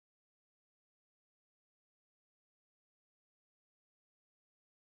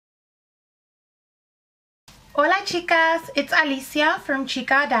Hola chicas, it's Alicia from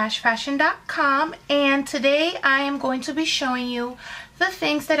chica-fashion.com, and today I am going to be showing you the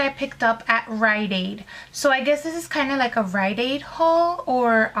things that I picked up at Rite. So I guess this is kind of like a Rite haul,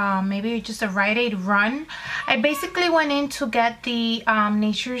 or maybe just a Rite run. I basically went in to get the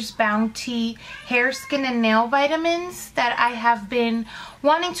Nature's Bounty hair, skin, and nail vitamins that I have been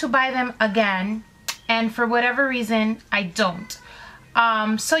wanting to buy them again, and for whatever reason I don't.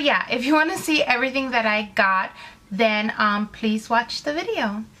 So yeah, if you want to see everything that I got, then please watch the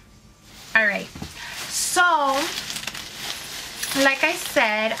video. Alright, so like I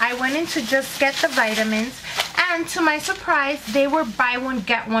said, I went in to just get the vitamins, and to my surprise they were buy one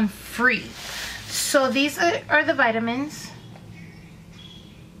get one free. So these are the vitamins,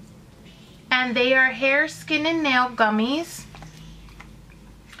 and they are hair, skin, and nail gummies.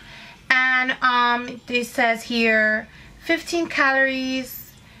 And it says here 15 calories.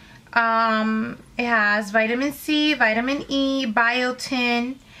 It has vitamin C, vitamin E,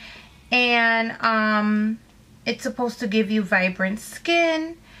 biotin, and it's supposed to give you vibrant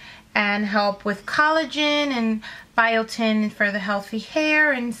skin and help with collagen, and biotin for the healthy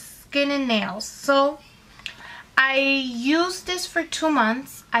hair and skin and nails. So I used this for 2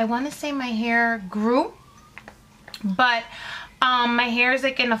 months. I want to say my hair grew, but my hair is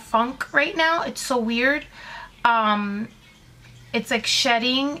like in a funk right now. It's so weird. It's like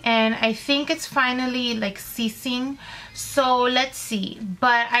shedding, and I think it's finally like ceasing. So let's see.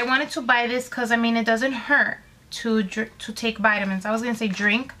 But I wanted to buy this because I mean it doesn't hurt to take vitamins. I was gonna say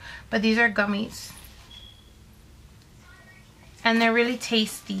drink, but these are gummies, and they're really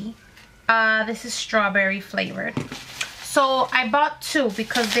tasty. This is strawberry flavored. So I bought 2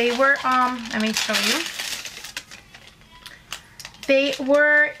 because they were let me show you. They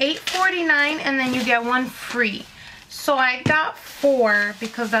were $8.49, and then you get 1 free. So I got 4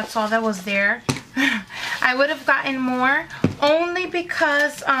 because that's all that was there. I would have gotten more only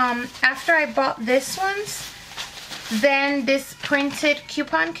because after I bought this ones, then this printed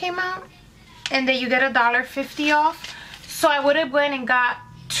coupon came out, and then you get $1.50 off. So I would have went and got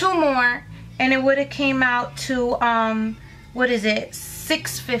 2 more, and it would have came out to what is it,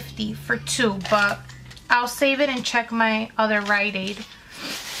 $6.50 for 2. But I'll save it and check my other Rite Aid.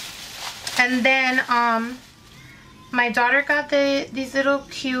 And then my daughter got these little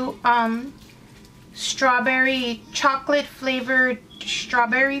cute strawberry, chocolate flavored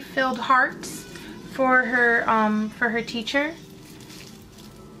strawberry filled hearts for her teacher.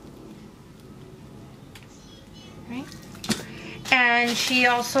 Right? And she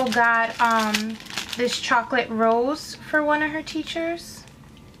also got this chocolate rose for one of her teachers.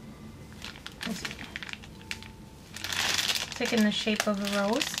 Let's see. It's in the shape of a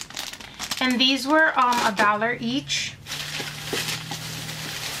rose. And these were $1 each.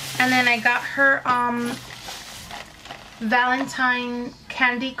 And then I got her Valentine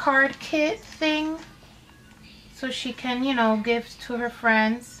candy card kit thing, so she can, you know, give to her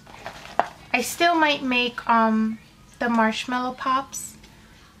friends. I still might make the marshmallow pops,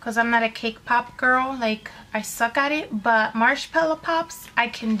 because I'm not a cake pop girl. Like, I suck at it, but marshmallow pops I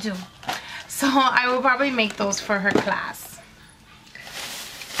can do. So I will probably make those for her class.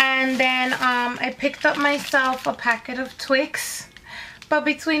 And then I picked up myself a packet of Twix, but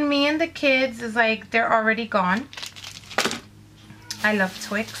between me and the kids is like they're already gone. I love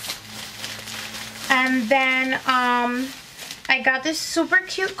Twix. And then I got this super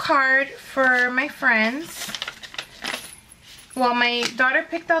cute card for my friends. Well, my daughter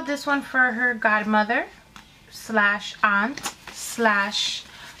picked out this one for her godmother slash aunt slash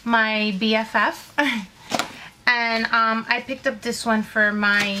my BFF. And I picked up this one for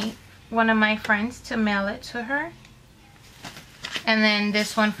one of my friends to mail it to her. And then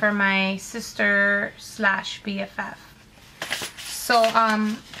this one for my sister slash BFF. So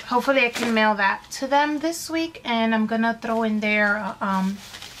hopefully I can mail that to them this week. And I'm gonna throw in there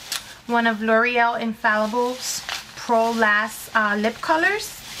one of L'Oreal Infallible's Pro Last lip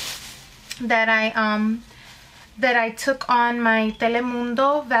colors that I took on my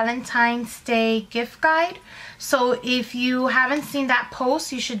Telemundo Valentine's Day gift guide. So if you haven't seen that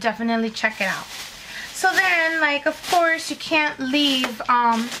post, you should definitely check it out. So then, like, of course, you can't leave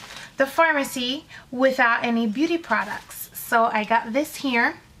the pharmacy without any beauty products. So I got this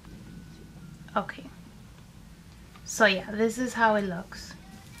here. Okay. So yeah, this is how it looks.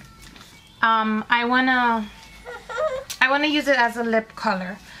 I wanna use it as a lip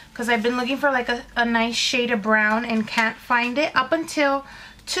color, because I've been looking for like a nice shade of brown and can't find it up until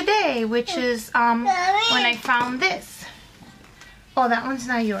today, which is when I found this. Oh, that one's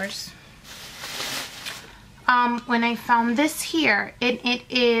not yours. When I found this here, it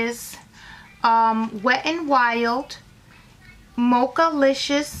is Wet n Wild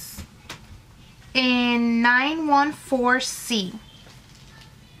Mocha-licious in 914C.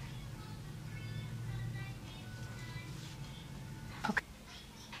 Okay.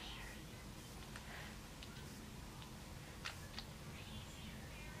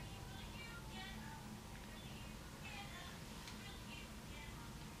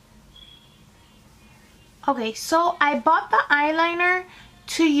 Okay, so I bought the eyeliner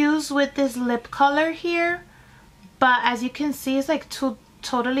to use with this lip color here, but as you can see, it's like two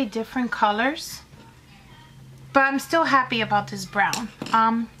totally different colors. But I'm still happy about this brown.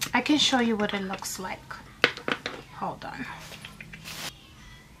 I can show you what it looks like. Hold on.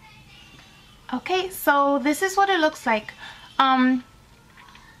 Okay, so this is what it looks like.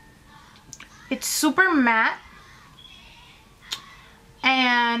 It's super matte,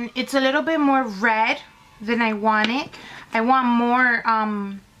 and it's a little bit more red than I want it. I want more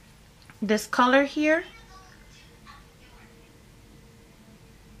this color here.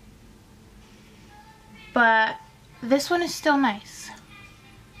 But this one is still nice.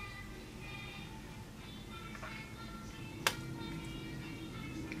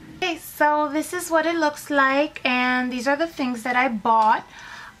 Okay, so this is what it looks like, and these are the things that I bought.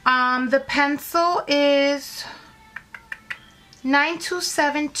 The pencil is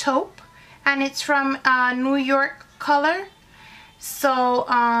 927 taupe, and it's from New York Color. So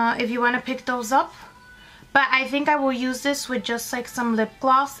if you want to pick those up. But I think I will use this with just like some lip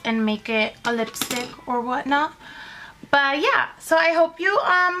gloss and make it a lipstick or whatnot. But yeah, so I hope you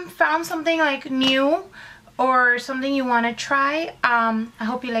found something like new or something you want to try. I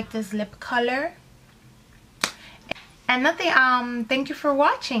hope you like this lip color. And nothing, thank you for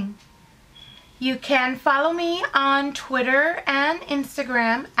watching. You can follow me on Twitter and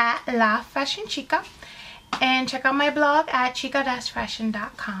Instagram at La Fashion Chica. And check out my blog at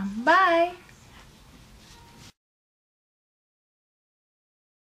chica-fashion.com. Bye!